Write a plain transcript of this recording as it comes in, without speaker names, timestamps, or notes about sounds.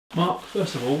Mark,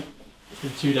 first of all, it's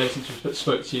been 2 days since we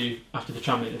spoke to you after the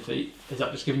Tranmere defeat. Has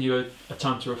that just given you a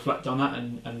time to reflect on that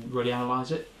and really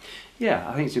analyse it? Yeah,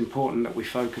 I think it's important that we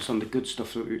focus on the good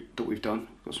stuff that we've done.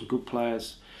 We've got some good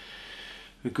players,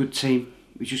 a good team.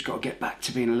 We've just got to get back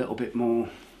to being a little bit more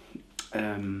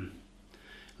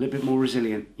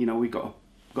resilient. You know, we've got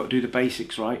to do the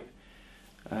basics right.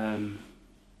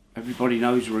 Everybody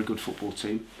knows we're a good football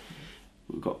team.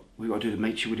 We've got to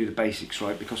make sure we do the basics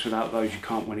right, because without those you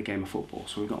can't win a game of football.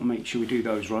 So we've got to make sure we do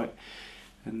those right,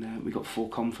 and we've got full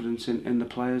confidence in the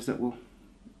players that will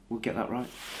get that right.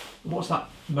 What's that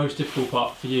most difficult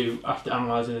part for you after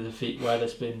analysing the defeat, where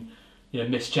there's been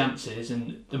missed chances,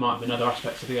 and there might have been other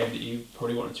aspects of the game that you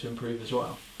probably wanted to improve as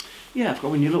well? Yeah,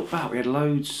 when you look back, we had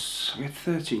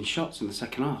 13 shots in the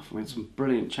second half. We had some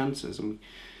brilliant chances, and we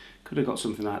could have got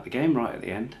something out of the game right at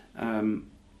the end.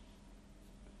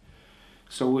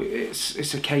 So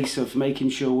it's a case of making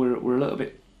sure we're a little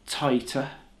bit tighter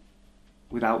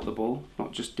without the ball,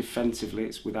 not just defensively.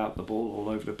 It's without the ball all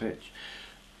over the pitch,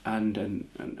 and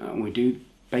we do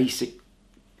basic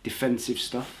defensive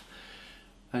stuff,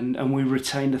 and we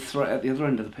retain the threat at the other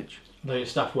end of the pitch. Though your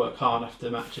staff work hard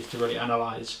after matches to really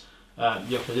analyse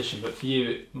the opposition, but for you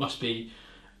it must be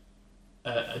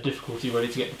a difficulty really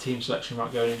to get the team selection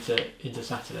right going into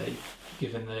Saturday,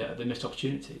 given the missed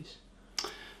opportunities.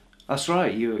 That's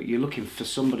right. You're looking for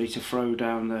somebody to throw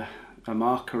down a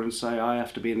marker and say, I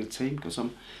have to be in the team because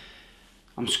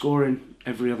I'm scoring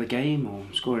every other game, or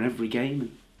I'm scoring every game,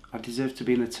 and I deserve to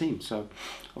be in the team. So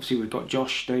obviously we've got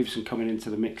Josh Davison coming into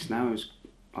the mix now, who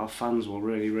our fans will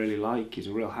really like. He's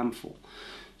a real handful.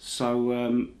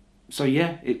 So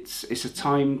yeah, it's a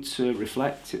time to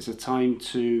reflect. It's a time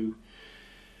to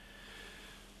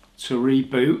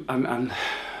reboot, and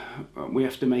we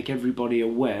have to make everybody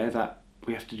aware that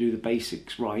we have to do the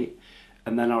basics right,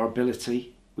 and then our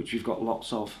ability, which we've got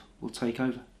lots of, will take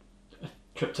over. A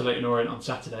trip to Leyton Orient on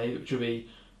Saturday, which will be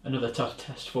another tough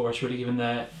test for us, really, given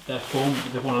their form.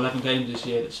 They've won 11 games this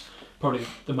year. That's probably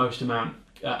the most amount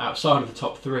outside of the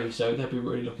top three, so they'll be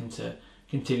really looking to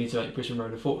continue to make Brisbane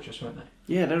Road a fortress, won't they?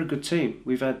 Yeah, they're a good team.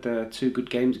 We've had 2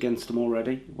 good games against them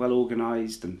already, well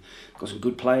organised, and got some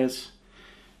good players.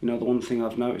 You know, the one thing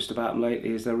I've noticed about them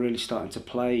lately is they're really starting to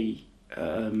play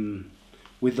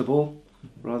with the ball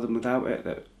rather than without it.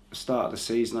 At the start of the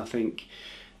season, I think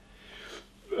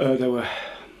they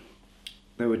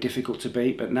were difficult to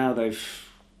beat, but now they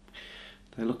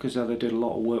look as though they did a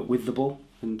lot of work with the ball,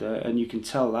 and you can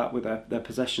tell that with their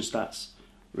possession stats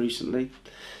recently.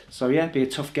 So yeah, it'll be a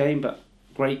tough game, but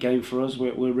great game for us.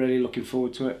 We're really looking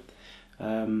forward to it.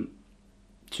 2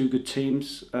 good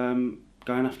teams going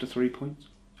after 3 points.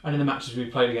 And in the matches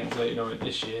we've played against Leyton Orient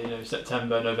this year,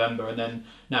 September, November, and then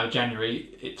now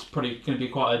January, it's probably going to be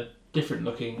quite a different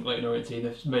looking Leyton Orient team.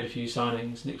 They've made a few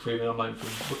signings. Nick Freeman on loan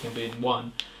from Wickham being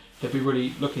one. They'll be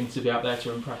really looking to be out there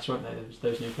to impress, won't they?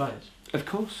 Those new players. Of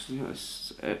course,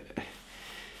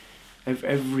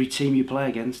 every team you play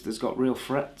against has got real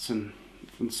threats, and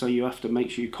so you have to make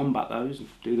sure you combat those and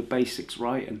do the basics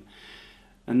right, and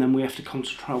then we have to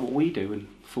concentrate on what we do. And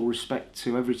full respect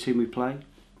to every team we play.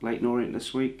 Leyton Orient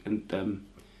this week, and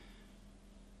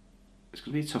it's going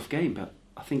to be a tough game, but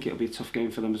I think it'll be a tough game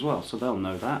for them as well, so they'll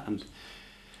know that, and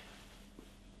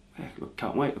yeah,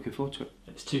 can't wait, looking forward to it.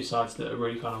 It's 2 sides that are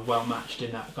really kind of well matched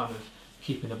in that kind of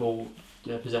keeping the ball,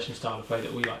 possession style of play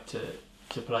that we like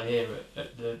to play here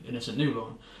at the Innocent New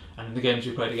Lawn, and in the games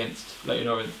we played against Leyton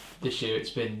Orient this year,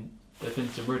 there've been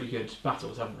some really good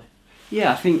battles, haven't they?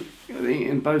 Yeah, I think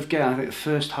in both games, I think the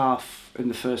first half, in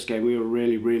the first game we were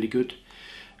really good.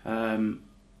 And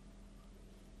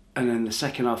then the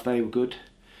second half they were good,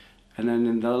 and then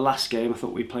in the last game I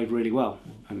thought we played really well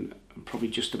and probably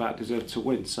just about deserved to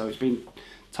win. So it's been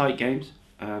tight games,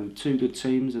 2 good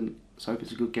teams, and so I hope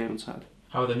it's a good game on Saturday.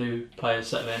 How are the new players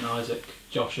settling in? Isaac,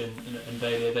 Josh and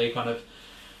Bailey, are they kind of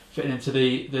fitting into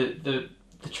the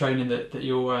training that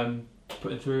you're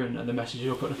putting through and the message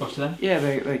you're putting across to them? Yeah,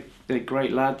 they're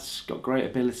great lads, got great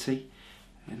ability,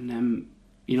 and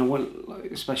you know what,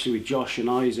 especially with Josh and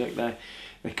Isaac, they're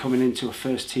coming into a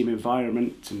first team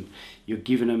environment, and you're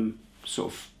giving them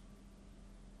sort of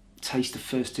taste of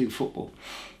first team football,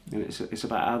 and it's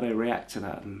about how they react to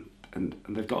that, and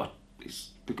they've got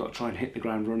to try and hit the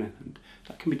ground running, and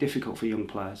that can be difficult for young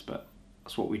players, but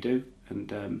that's what we do,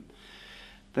 and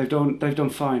they've done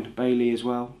fine. Bailey as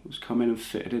well has come in and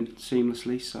fitted in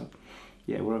seamlessly, so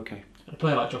yeah, we're okay. And a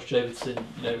player like Josh Davison,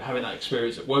 having that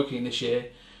experience at Woking this year,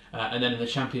 and then in the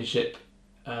Championship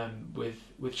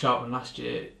with Charlton last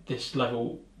year, this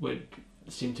level would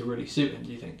seem to really suit him,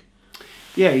 do you think?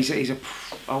 Yeah,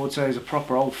 I would say he's a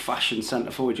proper old-fashioned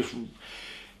centre forward. Just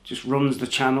just runs the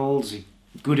channels, he's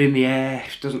good in the air,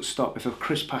 doesn't stop. If a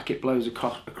crisp packet blows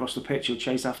across the pitch, he'll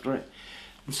chase after it.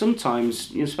 And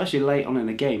sometimes, especially late on in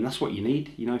a game, that's what you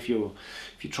need. If you're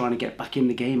trying to get back in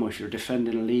the game, or if you're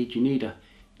defending a lead, you need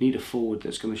a forward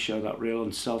that's going to show that real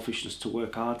unselfishness to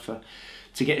work hard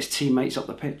to get his teammates up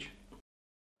the pitch.